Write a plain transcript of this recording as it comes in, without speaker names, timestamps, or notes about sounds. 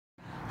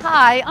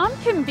Hi, I'm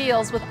Kim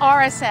Beals with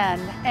RSN,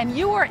 and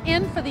you are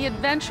in for the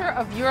adventure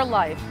of your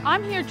life.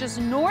 I'm here just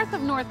north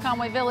of North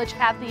Conway Village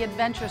at the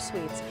Adventure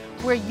Suites,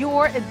 where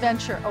your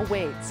adventure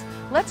awaits.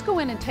 Let's go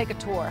in and take a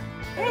tour.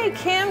 Hey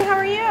Kim, how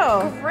are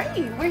you?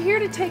 Great. We're here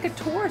to take a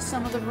tour of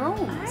some of the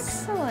rooms.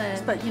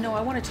 Excellent. But you know, I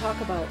want to talk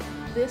about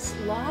this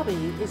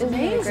lobby. It's Isn't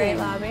amazing. it a great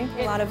lobby?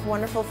 A lot of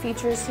wonderful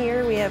features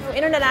here. We have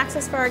internet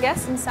access for our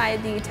guests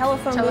inside the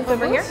telephone booth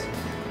over here.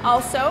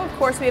 Also, of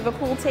course, we have a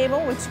pool table,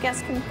 which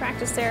guests can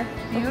practice there.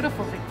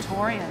 Beautiful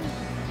Victorian.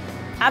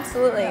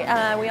 Absolutely.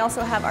 We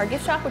also have our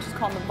gift shop, which is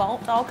called the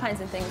Vault. All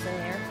kinds of things in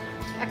there.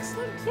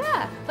 Excellent.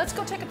 Yeah. Let's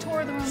go take a tour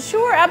of the room.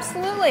 Sure,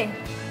 absolutely.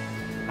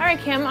 All right,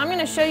 Kim, I'm going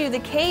to show you the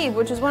Cave,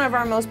 which is one of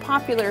our most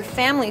popular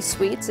family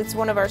suites. It's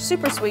one of our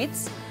super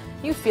suites.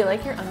 You feel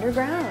like you're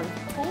underground.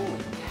 Holy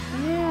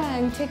cow. Yeah,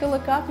 and take a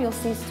look up. You'll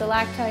see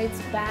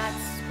stalactites,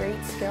 bats,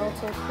 great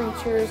skeletal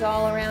creatures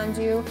all around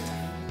you.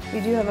 We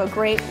do have a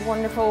great,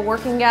 wonderful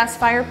working gas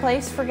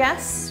fireplace for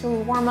guests who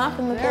warm up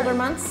in the colder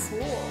months.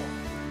 Cool.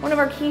 One of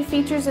our key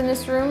features in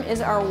this room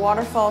is our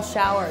waterfall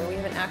shower. We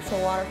have an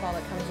actual waterfall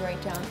that comes right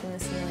down from the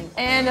ceiling.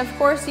 And of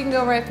course, you can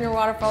go right from your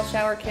waterfall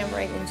shower, Kim,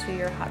 right into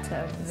your hot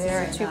tub.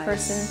 Very This is a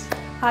two-person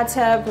hot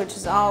tub, which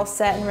is all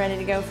set and ready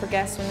to go for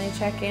guests when they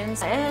check in.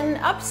 And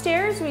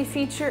upstairs, we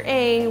feature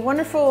a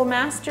wonderful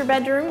master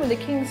bedroom with a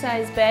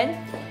king-size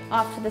bed.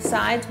 Off to the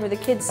sides where the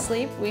kids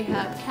sleep, we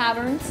have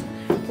caverns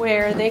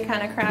where they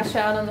kind of crash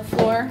out on the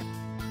floor.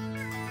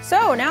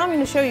 So now I'm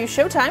going to show you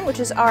Showtime, which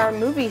is our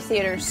movie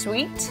theater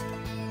suite.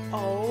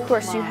 Oh, of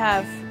course, you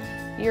have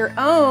your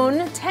own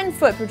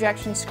 10-foot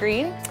projection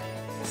screen.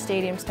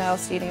 Stadium-style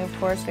seating, of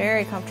course,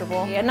 very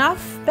comfortable.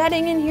 Enough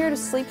bedding in here to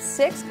sleep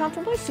 6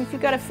 comfortably, so if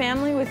you've got a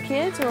family with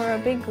kids or a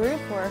big group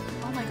or...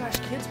 Oh my gosh,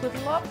 kids would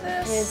love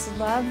this. Kids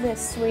love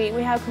this suite.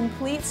 We have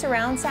complete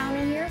surround sound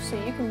in here, so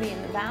you can be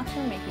in the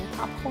bathroom making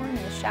popcorn in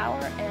the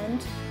shower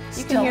and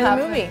you can hear the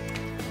movie.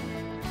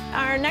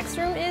 Our next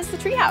room is the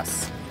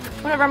Treehouse,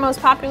 one of our most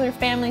popular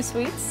family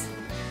suites.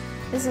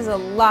 This is a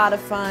lot of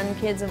fun.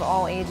 Kids of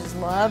all ages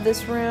love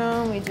this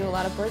room. We do a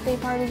lot of birthday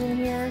parties in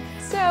here.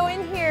 So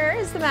in here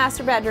is the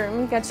master bedroom.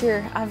 You've got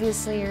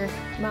obviously your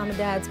mom and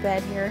dad's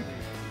bed here.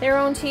 Their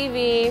own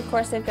TV. Of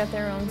course, they've got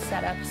their own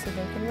setup so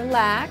they can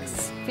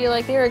relax, feel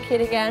like they're a kid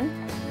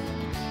again.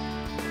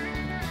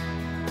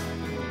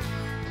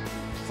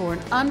 For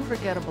an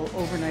unforgettable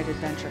overnight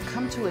adventure,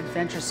 come to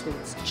Adventure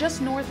Suites, just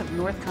north of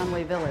North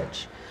Conway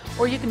Village.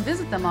 Or you can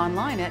visit them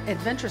online at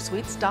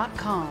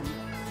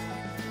adventuresuites.com.